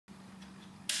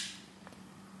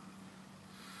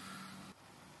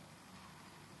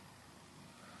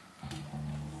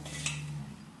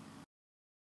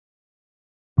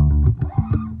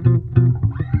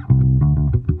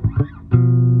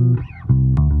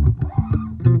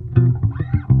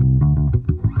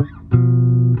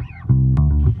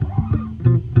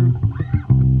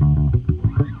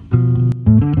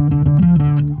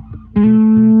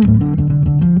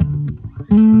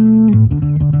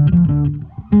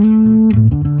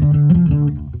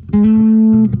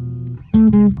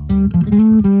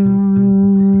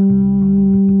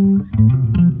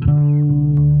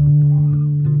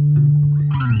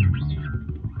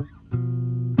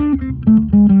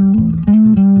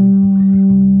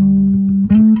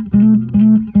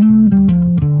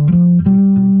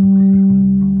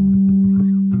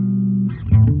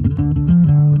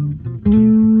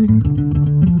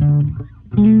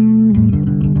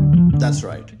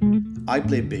I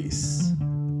play bass.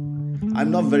 I'm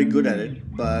not very good at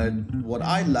it, but what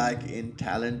I lack in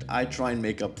talent, I try and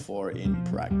make up for in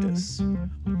practice.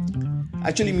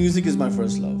 Actually, music is my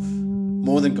first love,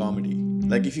 more than comedy.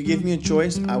 Like, if you gave me a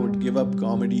choice, I would give up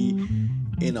comedy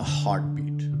in a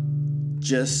heartbeat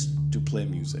just to play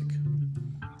music,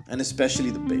 and especially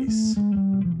the bass.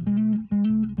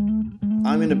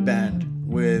 I'm in a band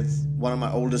with one of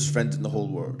my oldest friends in the whole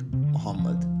world,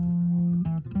 Muhammad.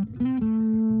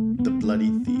 The Bloody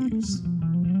Thieves.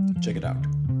 Check it out.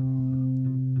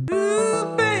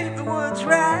 Ooh, baby, what's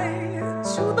right?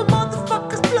 So the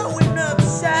motherfuckers blowing up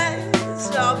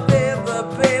sides. Oh, baby,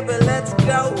 baby, let's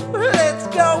go, let's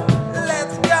go,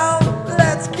 let's go,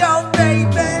 let's go,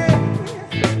 baby.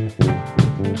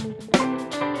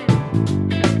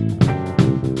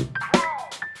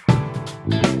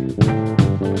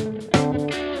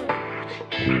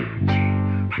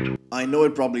 I know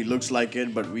it probably looks like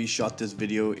it, but we shot this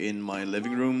video in my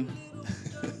living room.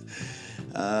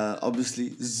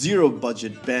 Obviously, zero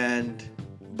budget band,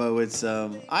 but with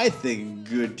some, I think,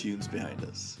 good tunes behind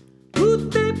us.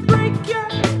 Would they break ya?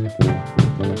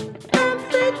 And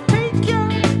they take ya?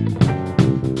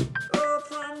 Oh,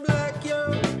 from black ya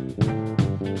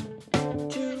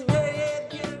to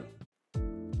red ya.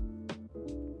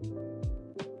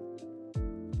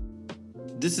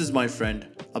 This is my friend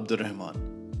Abdur Rahman.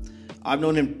 I've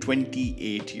known him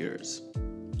 28 years.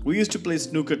 We used to play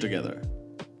snooker together.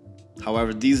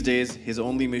 However, these days, his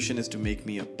only mission is to make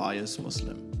me a pious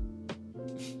Muslim.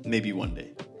 Maybe one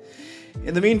day.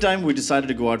 In the meantime, we decided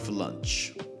to go out for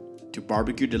lunch to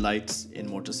Barbecue Delights in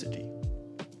Motor City.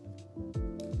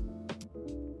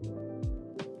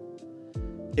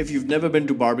 If you've never been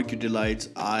to Barbecue Delights,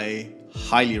 I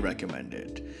highly recommend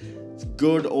it. It's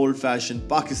good old-fashioned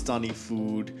Pakistani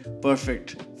food,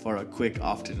 perfect for a quick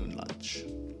afternoon lunch.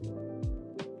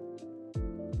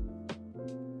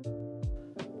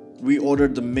 We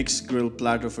ordered the mixed grill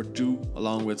platter for two,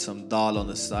 along with some dal on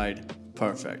the side.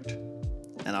 Perfect.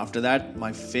 And after that,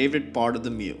 my favorite part of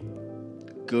the meal,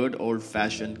 good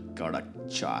old-fashioned kadak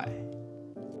chai.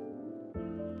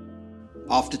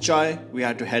 After chai, we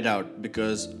had to head out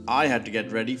because I had to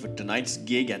get ready for tonight's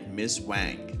gig at Miss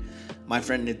Wang. My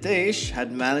friend Nitesh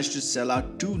had managed to sell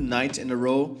out 2 nights in a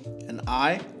row, and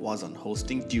I was on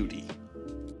hosting duty.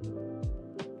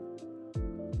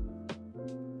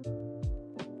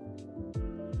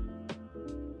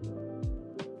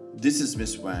 This is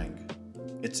Miss Wang.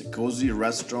 It's a cozy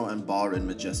restaurant and bar in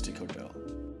Majestic Hotel.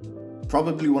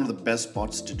 Probably one of the best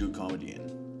spots to do comedy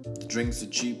in. The drinks are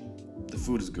cheap, the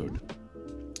food is good.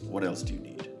 What else do you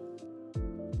need?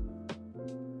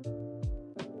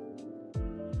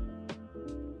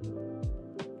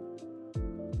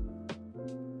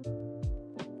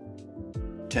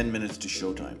 "10 minutes to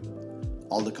showtime.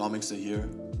 All the comics are here,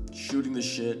 shooting the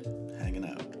shit, hanging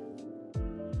out.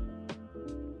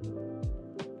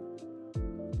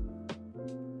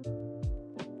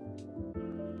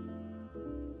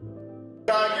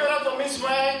 Give it up for Miss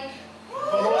Wang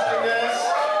for hosting this.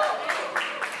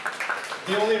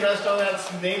 The only restaurant that's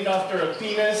named after a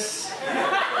penis.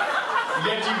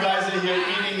 Yet you guys are here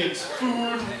eating its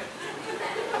food.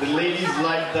 The ladies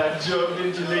like that joke,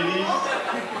 didn't you, ladies?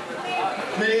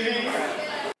 Maybe.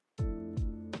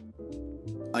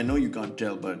 I know you can't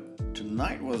tell, but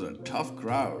tonight was a tough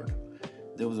crowd.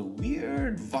 There was a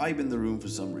weird vibe in the room for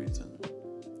some reason.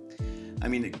 I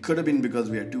mean, it could have been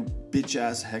because we had 2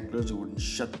 bitch-ass hecklers who wouldn't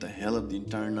shut the hell up the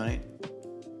entire night.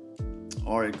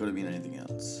 Or it could have been anything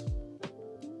else.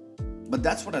 But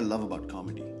that's what I love about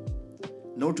comedy.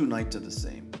 No 2 nights are the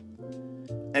same.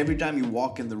 Every time you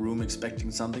walk in the room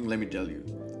expecting something, let me tell you,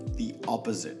 the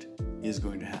opposite is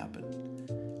going to happen.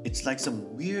 It's like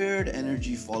some weird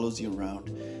energy follows you around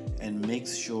and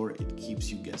makes sure it keeps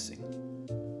you guessing.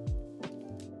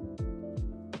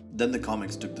 Then the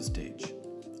comics took the stage.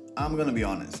 I'm gonna be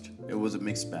honest, it was a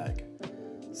mixed bag.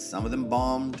 Some of them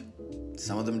bombed,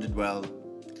 some of them did well.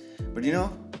 But you know,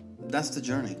 that's the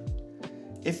journey.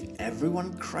 If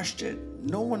everyone crushed it,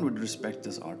 no one would respect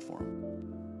this art form.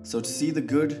 So to see the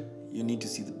good, you need to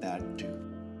see the bad too.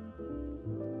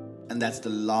 And that's the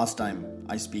last time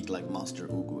I speak like Master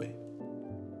Oogway.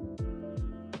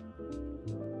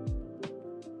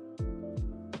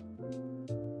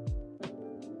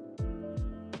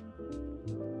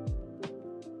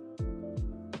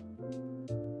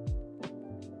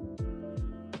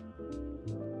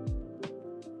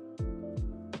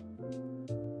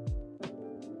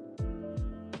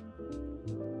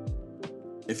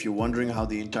 If you're wondering how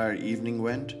the entire evening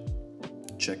went,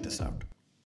 check this out.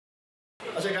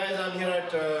 Okay guys, I'm here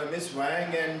at Miss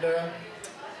Wang and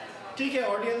ठीक है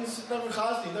audience इतना कोई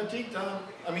खास नहीं था ठीक था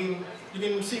I mean You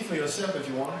can see for yourself if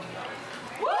you want. You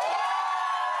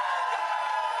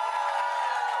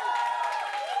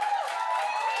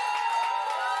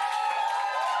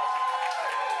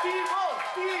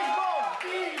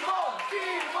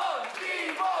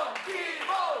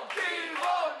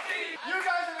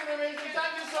guys have been amazing.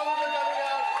 Thank you so much for coming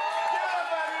out. Give it up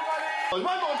for everybody.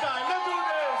 One more time. Let's do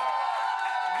this.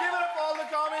 Give it up for all the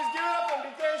comics. Give it up for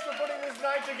Ditesh for putting this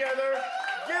night together.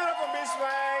 Give it up for Miss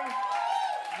Wang.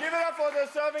 Give it up for the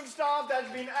serving staff.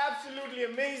 That's been absolutely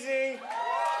amazing.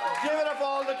 Give it up for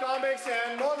all the comics,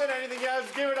 and more than anything else,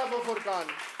 give it up for Furqan.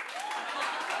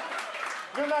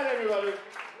 Good night, everybody.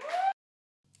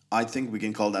 I think we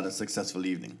can call that a successful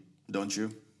evening, don't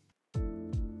you?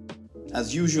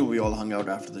 As usual, we all hung out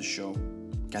after the show,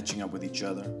 catching up with each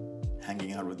other,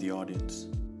 hanging out with the audience.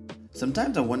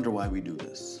 Sometimes I wonder why we do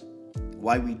this.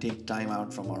 Why we take time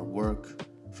out from our work,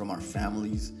 from our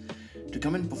families, to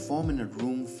come and perform in a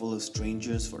room full of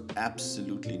strangers for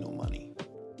absolutely no money.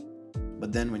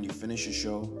 But then when you finish a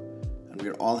show and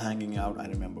we're all hanging out, I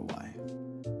remember why.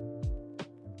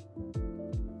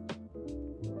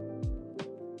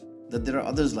 That there are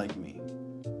others like me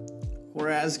who are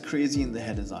as crazy in the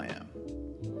head as I am.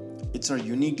 It's our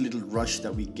unique little rush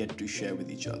that we get to share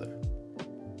with each other.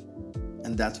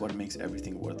 And that's what makes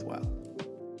everything worthwhile.